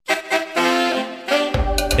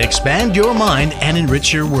Expand your mind and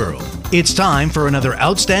enrich your world. It's time for another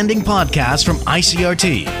outstanding podcast from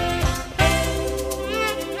ICRT.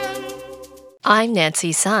 I'm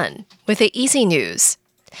Nancy Sun with the Easy News.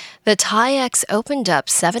 The TAIEX opened up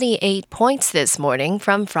 78 points this morning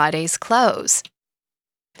from Friday's close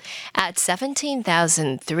at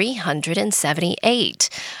 17,378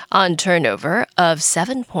 on turnover of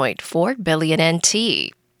 7.4 billion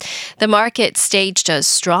NT. The market staged a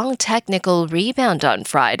strong technical rebound on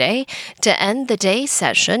Friday to end the day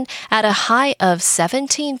session at a high of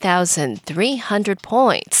 17,300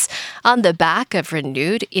 points on the back of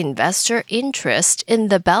renewed investor interest in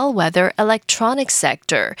the bellwether electronics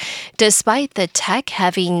sector, despite the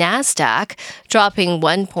tech-heavy Nasdaq dropping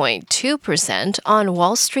 1.2% on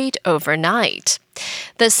Wall Street overnight.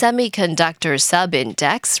 The semiconductor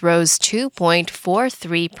sub-index rose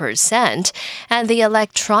 2.43%, and the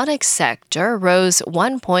electronics sector rose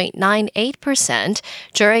 1.98%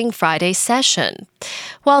 during Friday's session,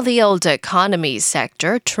 while the old economy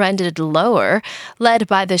sector trended lower, led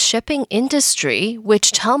by the shipping industry,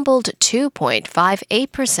 which tumbled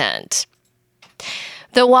 2.58%.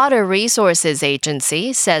 The Water Resources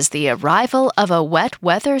Agency says the arrival of a wet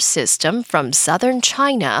weather system from southern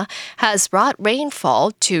China has brought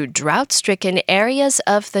rainfall to drought-stricken areas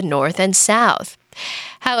of the north and south.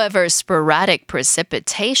 However, sporadic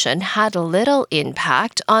precipitation had little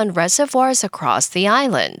impact on reservoirs across the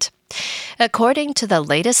island. According to the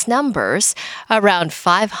latest numbers, around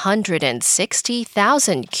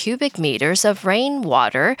 560,000 cubic meters of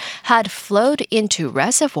rainwater had flowed into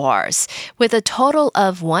reservoirs, with a total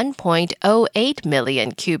of 1.08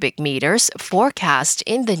 million cubic meters forecast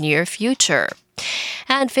in the near future.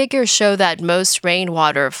 And figures show that most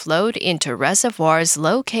rainwater flowed into reservoirs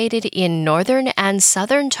located in northern and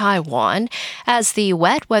southern Taiwan as the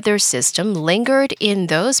wet weather system lingered in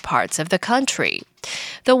those parts of the country.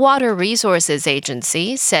 The Water Resources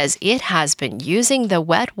Agency says it has been using the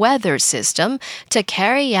wet weather system to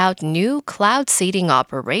carry out new cloud seeding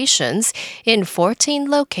operations in 14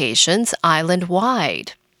 locations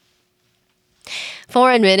island-wide.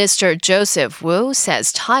 Foreign Minister Joseph Wu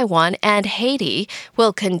says Taiwan and Haiti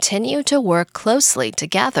will continue to work closely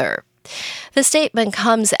together. The statement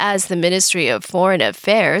comes as the Ministry of Foreign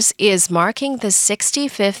Affairs is marking the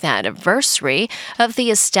 65th anniversary of the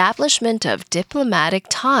establishment of diplomatic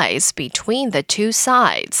ties between the two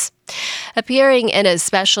sides. Appearing in a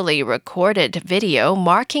specially recorded video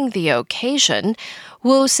marking the occasion,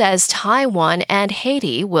 Wu says Taiwan and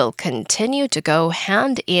Haiti will continue to go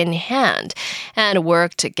hand in hand and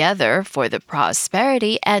work together for the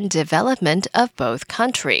prosperity and development of both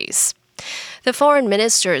countries. The foreign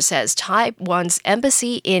minister says Taiwan's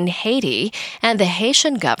embassy in Haiti and the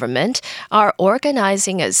Haitian government are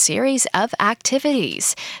organizing a series of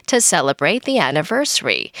activities to celebrate the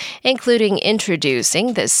anniversary, including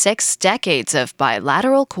introducing the 6 decades of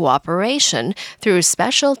bilateral cooperation through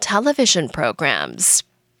special television programs.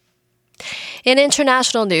 In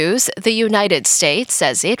international news, the United States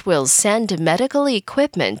says it will send medical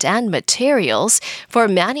equipment and materials for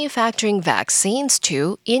manufacturing vaccines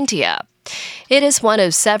to India. It is one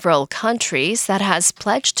of several countries that has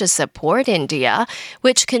pledged to support India,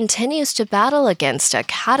 which continues to battle against a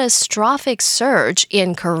catastrophic surge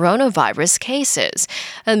in coronavirus cases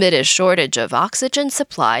amid a shortage of oxygen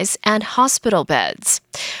supplies and hospital beds.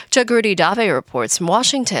 Jagrudi Dave reports from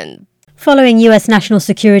Washington. Following US National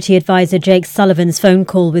Security Advisor Jake Sullivan's phone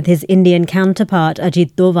call with his Indian counterpart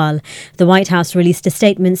Ajit Doval, the White House released a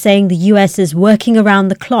statement saying the US is working around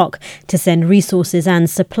the clock to send resources and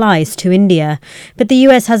supplies to India. But the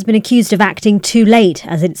US has been accused of acting too late,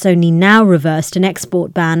 as it's only now reversed an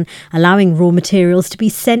export ban, allowing raw materials to be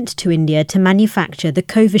sent to India to manufacture the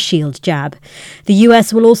Covishield jab. The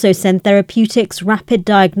US will also send therapeutics, rapid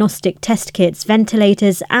diagnostic test kits,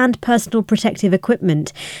 ventilators and personal protective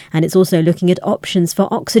equipment, and it's also looking at options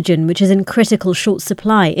for oxygen, which is in critical short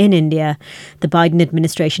supply in India. The Biden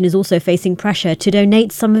administration is also facing pressure to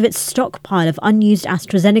donate some of its stockpile of unused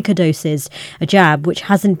AstraZeneca doses, a jab which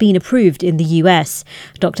hasn't been approved in the US.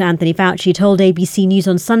 Dr. Anthony Fauci told ABC News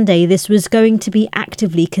on Sunday this was going to be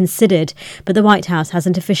actively considered, but the White House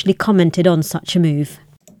hasn't officially commented on such a move.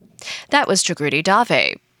 That was Jagrudi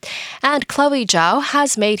Dave. And Chloe Zhao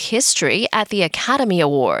has made history at the Academy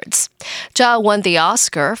Awards. Zhao won the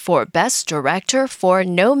Oscar for Best Director for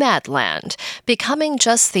Nomadland, becoming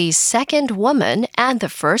just the second woman and the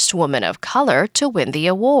first woman of color to win the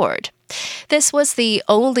award. This was the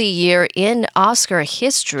only year in Oscar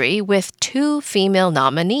history with 2 female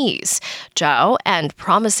nominees, Zhao and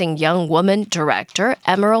promising young woman director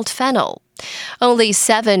Emerald Fennell. Only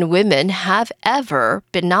 7 women have ever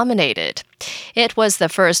been nominated. It was the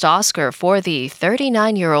first Oscar for the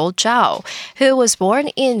 39-year-old Zhao, who was born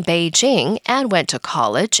in Beijing and went to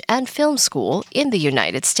college and film school in the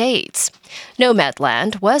United States.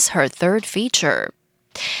 Nomadland was her third feature.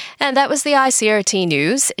 And that was the ICRT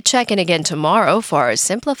news. Check in again tomorrow for a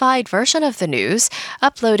simplified version of the news,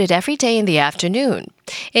 uploaded every day in the afternoon.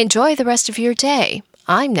 Enjoy the rest of your day.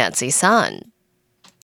 I'm Nancy Sun.